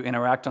 how you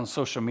interact on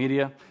social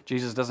media.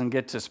 Jesus doesn't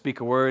get to speak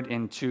a word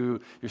into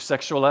your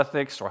sexual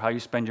ethics or how you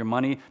spend your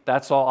money.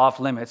 That's all off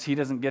limits. He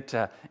doesn't get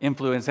to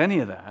influence any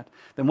of that.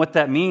 Then what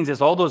that means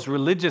is all those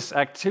religious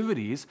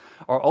activities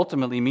are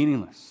ultimately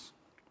meaningless.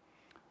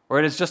 Or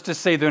it is just to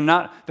say they're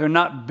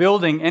not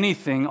building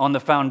anything on the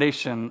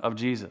foundation of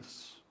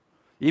Jesus.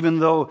 Even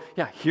though,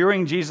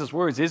 hearing Jesus'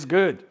 words is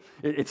good.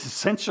 It's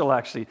essential,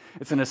 actually.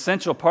 It's an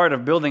essential part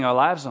of building our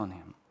lives on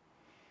Him.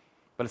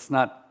 But it's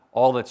not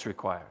all that's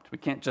required. We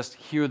can't just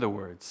hear the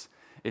words.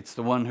 It's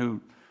the one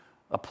who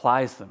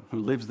applies them, who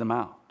lives them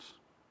out.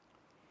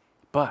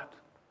 But,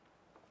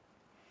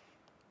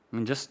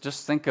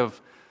 just think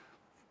of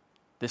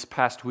this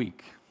past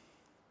week.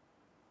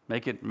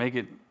 Make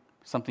it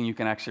something you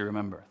can actually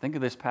remember. Think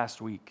of this past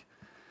week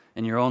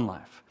in your own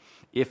life.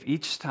 If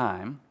each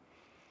time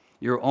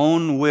your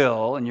own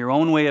will and your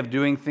own way of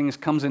doing things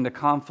comes into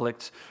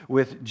conflict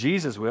with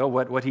Jesus' will,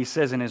 what He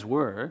says in His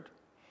Word,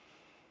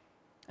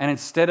 and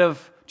instead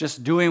of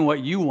just doing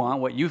what you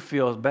want, what you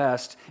feel is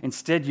best,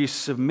 instead you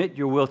submit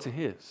your will to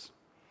His.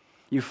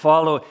 You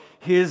follow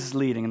His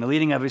leading and the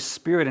leading of His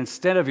Spirit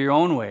instead of your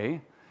own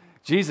way.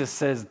 Jesus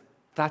says,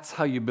 that's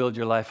how you build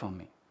your life on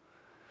Me.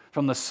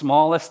 From the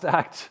smallest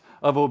act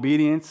of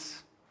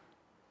obedience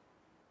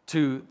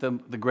to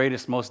the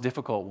greatest, most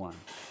difficult one.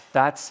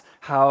 That's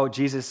how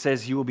Jesus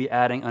says you will be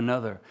adding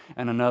another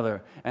and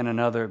another and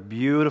another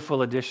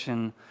beautiful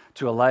addition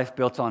to a life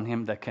built on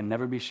Him that can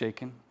never be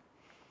shaken,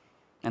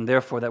 and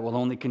therefore that will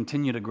only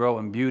continue to grow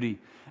in beauty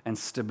and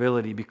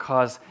stability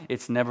because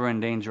it's never in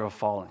danger of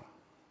falling.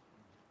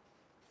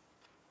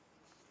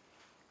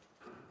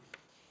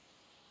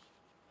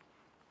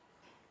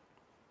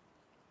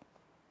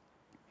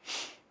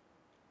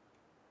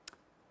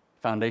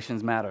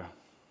 Foundations matter.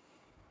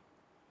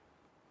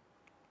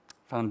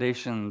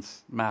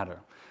 Foundations matter.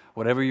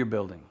 Whatever you're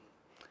building,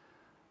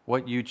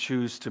 what you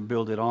choose to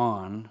build it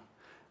on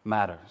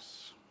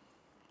matters.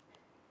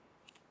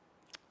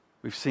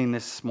 We've seen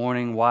this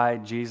morning why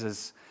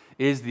Jesus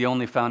is the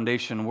only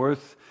foundation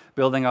worth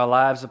building our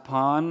lives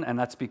upon, and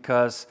that's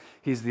because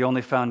He's the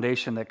only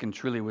foundation that can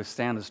truly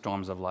withstand the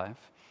storms of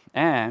life.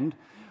 And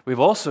we've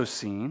also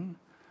seen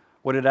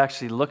what it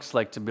actually looks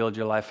like to build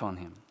your life on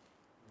Him.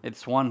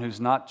 It's one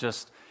who's not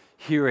just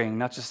hearing,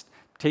 not just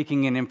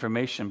taking in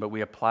information, but we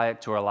apply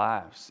it to our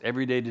lives.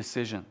 Everyday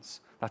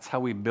decisions. That's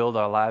how we build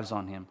our lives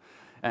on Him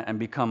and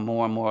become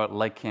more and more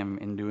like Him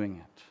in doing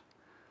it.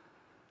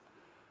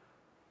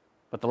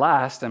 But the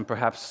last and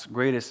perhaps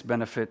greatest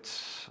benefit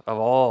of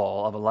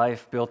all of a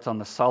life built on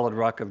the solid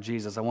rock of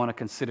Jesus I want to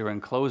consider in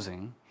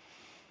closing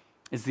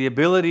is the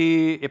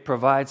ability it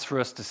provides for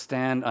us to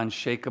stand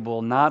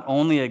unshakable, not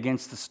only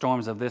against the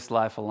storms of this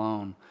life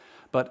alone,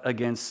 but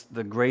against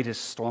the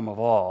greatest storm of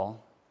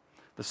all,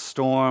 the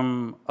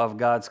storm of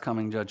God's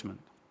coming judgment.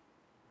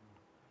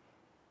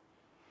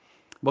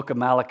 Book of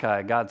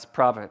Malachi, God's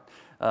prophet,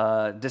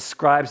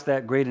 describes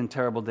that great and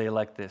terrible day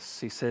like this.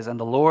 He says, "And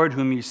the Lord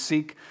whom you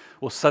seek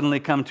will suddenly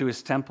come to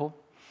His temple.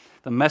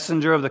 The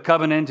messenger of the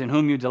covenant in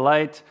whom you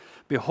delight,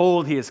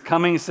 behold, He is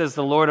coming, says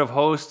the Lord of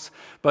hosts.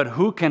 But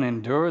who can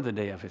endure the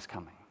day of His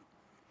coming?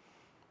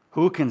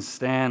 Who can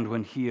stand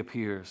when He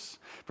appears?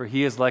 For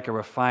He is like a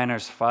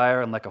refiner's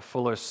fire and like a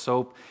fuller's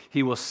soap.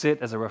 He will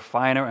sit as a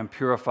refiner and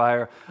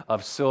purifier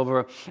of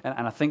silver."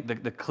 And I think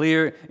the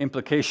clear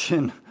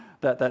implication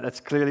that's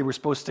clearly we're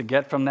supposed to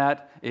get from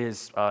that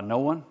is no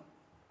one.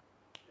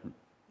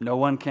 No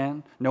one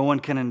can. No one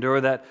can endure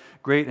that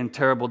great and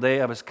terrible day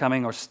of His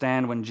coming or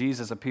stand when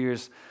Jesus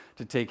appears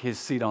to take His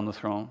seat on the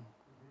throne.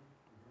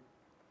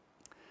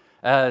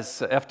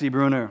 As F.D.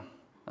 Bruner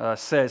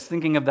says,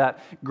 thinking of that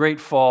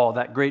great fall,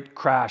 that great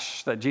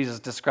crash that Jesus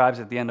describes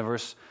at the end of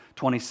verse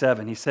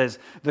 27, he says,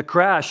 "The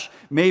crash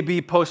may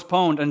be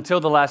postponed until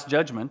the last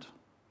judgment,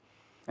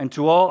 and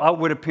to all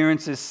outward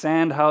appearances,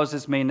 sand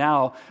houses may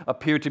now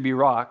appear to be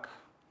rock.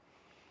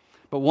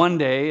 But one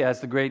day,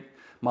 as the great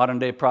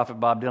modern-day prophet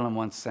Bob Dylan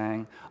once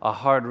sang, a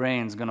hard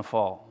rain's going to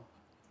fall.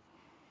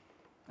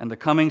 And the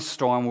coming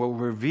storm will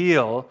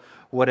reveal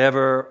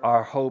whatever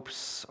our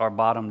hopes are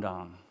bottomed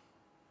on."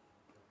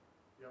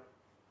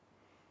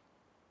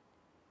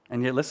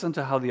 And yet listen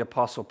to how the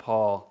Apostle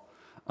Paul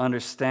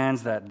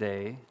understands that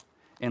day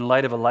in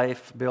light of a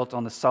life built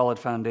on the solid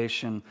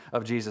foundation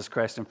of Jesus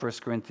Christ in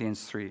 1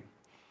 Corinthians 3.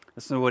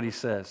 Listen to what he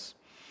says.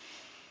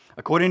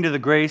 "According to the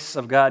grace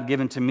of God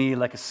given to me,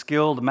 like a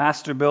skilled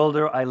master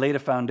builder, I laid a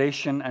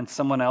foundation and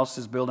someone else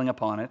is building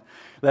upon it.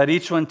 Let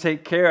each one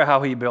take care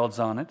how he builds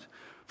on it.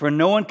 For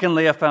no one can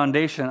lay a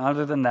foundation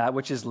other than that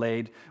which is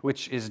laid,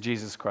 which is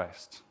Jesus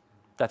Christ."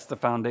 That's the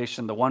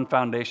foundation, the one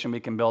foundation we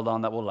can build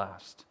on that will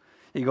last.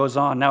 He goes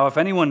on, "Now if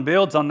anyone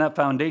builds on that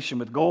foundation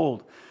with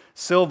gold,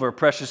 silver,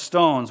 precious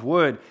stones,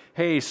 wood,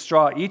 hay,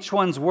 straw, each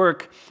one's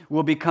work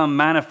will become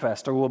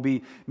manifest or will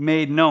be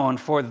made known,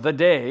 for the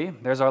day,"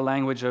 there's our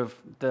language of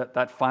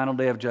that final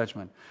day of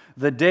judgment,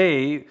 "the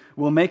day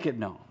will make it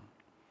known,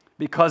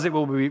 because it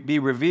will be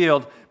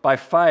revealed by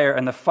fire,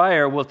 and the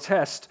fire will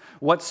test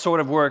what sort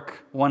of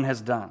work one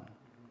has done.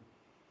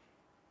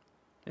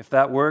 If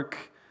that work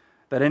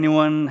that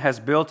anyone has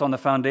built on the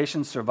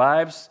foundation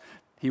survives,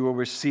 he will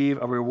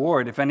receive a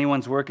reward. If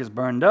anyone's work is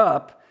burned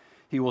up,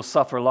 he will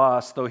suffer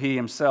loss, though he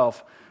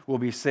himself will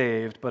be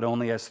saved, but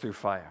only as through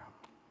fire.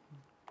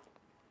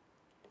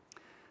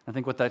 I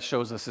think what that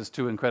shows us is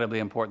two incredibly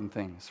important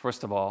things.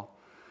 First of all,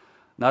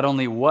 not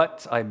only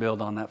what I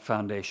build on that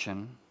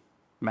foundation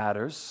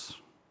matters,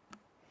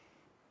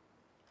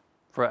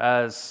 for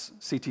as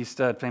C.T.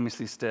 Studd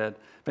famously said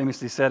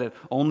it,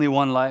 only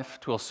one life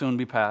 'twill soon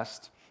be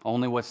past,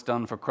 only what's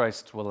done for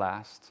Christ will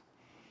last.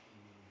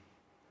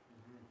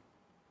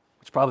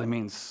 Which probably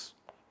means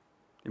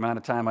the amount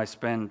of time I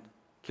spend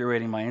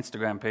curating my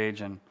Instagram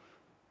page and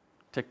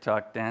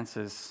TikTok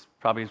dances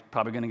probably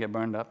going to get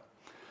burned up.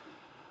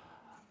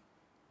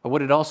 But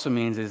what it also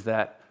means is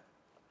that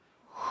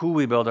who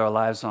we build our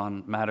lives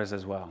on matters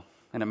as well,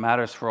 and it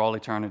matters for all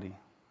eternity.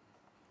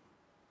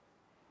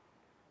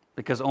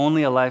 Because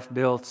only a life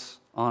built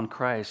on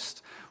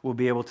Christ will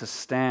be able to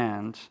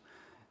stand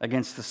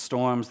against the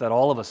storms that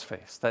all of us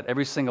face, that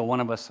every single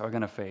one of us are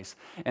going to face.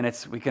 And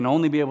we can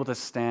only be able to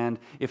stand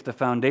if the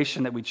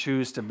foundation that we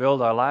choose to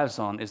build our lives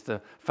on is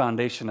the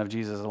foundation of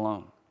Jesus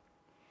alone.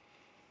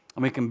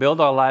 And we can build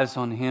our lives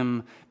on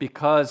Him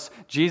because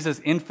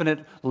Jesus'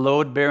 infinite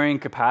load-bearing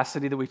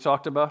capacity that we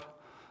talked about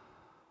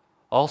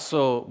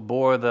also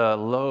bore the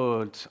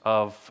load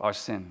of our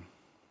sin.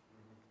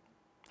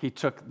 He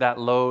took that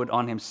load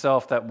on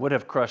Himself that would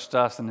have crushed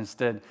us, and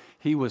instead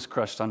He was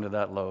crushed under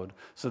that load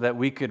so that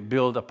we could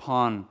build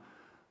upon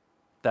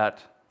that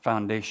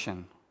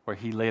foundation where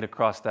He laid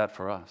across that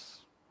for us.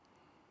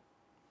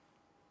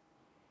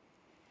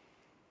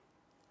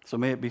 So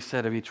may it be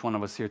said of each one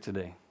of us here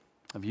today,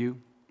 of you,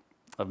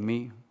 of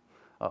me,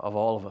 of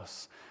all of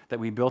us, that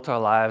we built our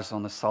lives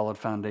on the solid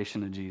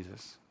foundation of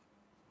Jesus.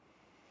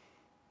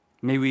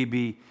 May we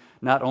be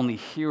not only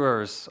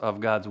hearers of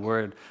God's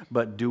word,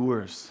 but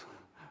doers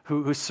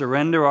who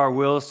surrender our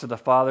wills to the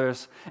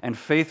Father's and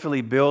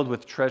faithfully build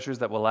with treasures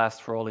that will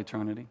last for all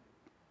eternity.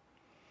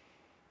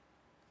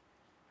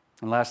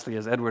 And lastly,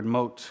 as Edward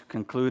Mote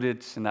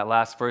concluded in that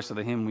last verse of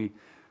the hymn we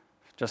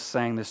just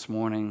sang this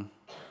morning,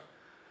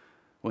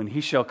 when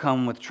He shall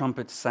come with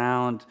trumpet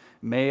sound,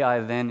 may I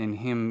then in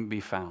Him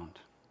be found.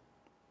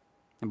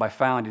 And by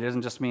found, He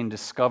doesn't just mean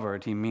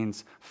discovered, He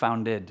means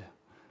founded.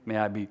 May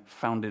I be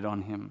founded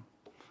on Him,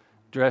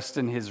 dressed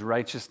in His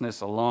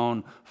righteousness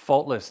alone,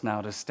 faultless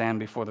now to stand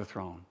before the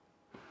throne.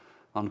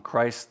 On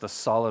Christ, the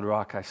solid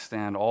rock, I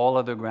stand. All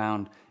other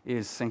ground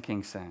is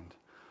sinking sand.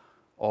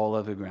 All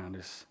other ground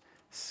is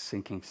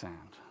sinking sand.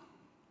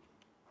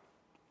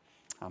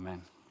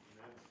 Amen.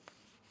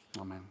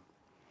 Amen.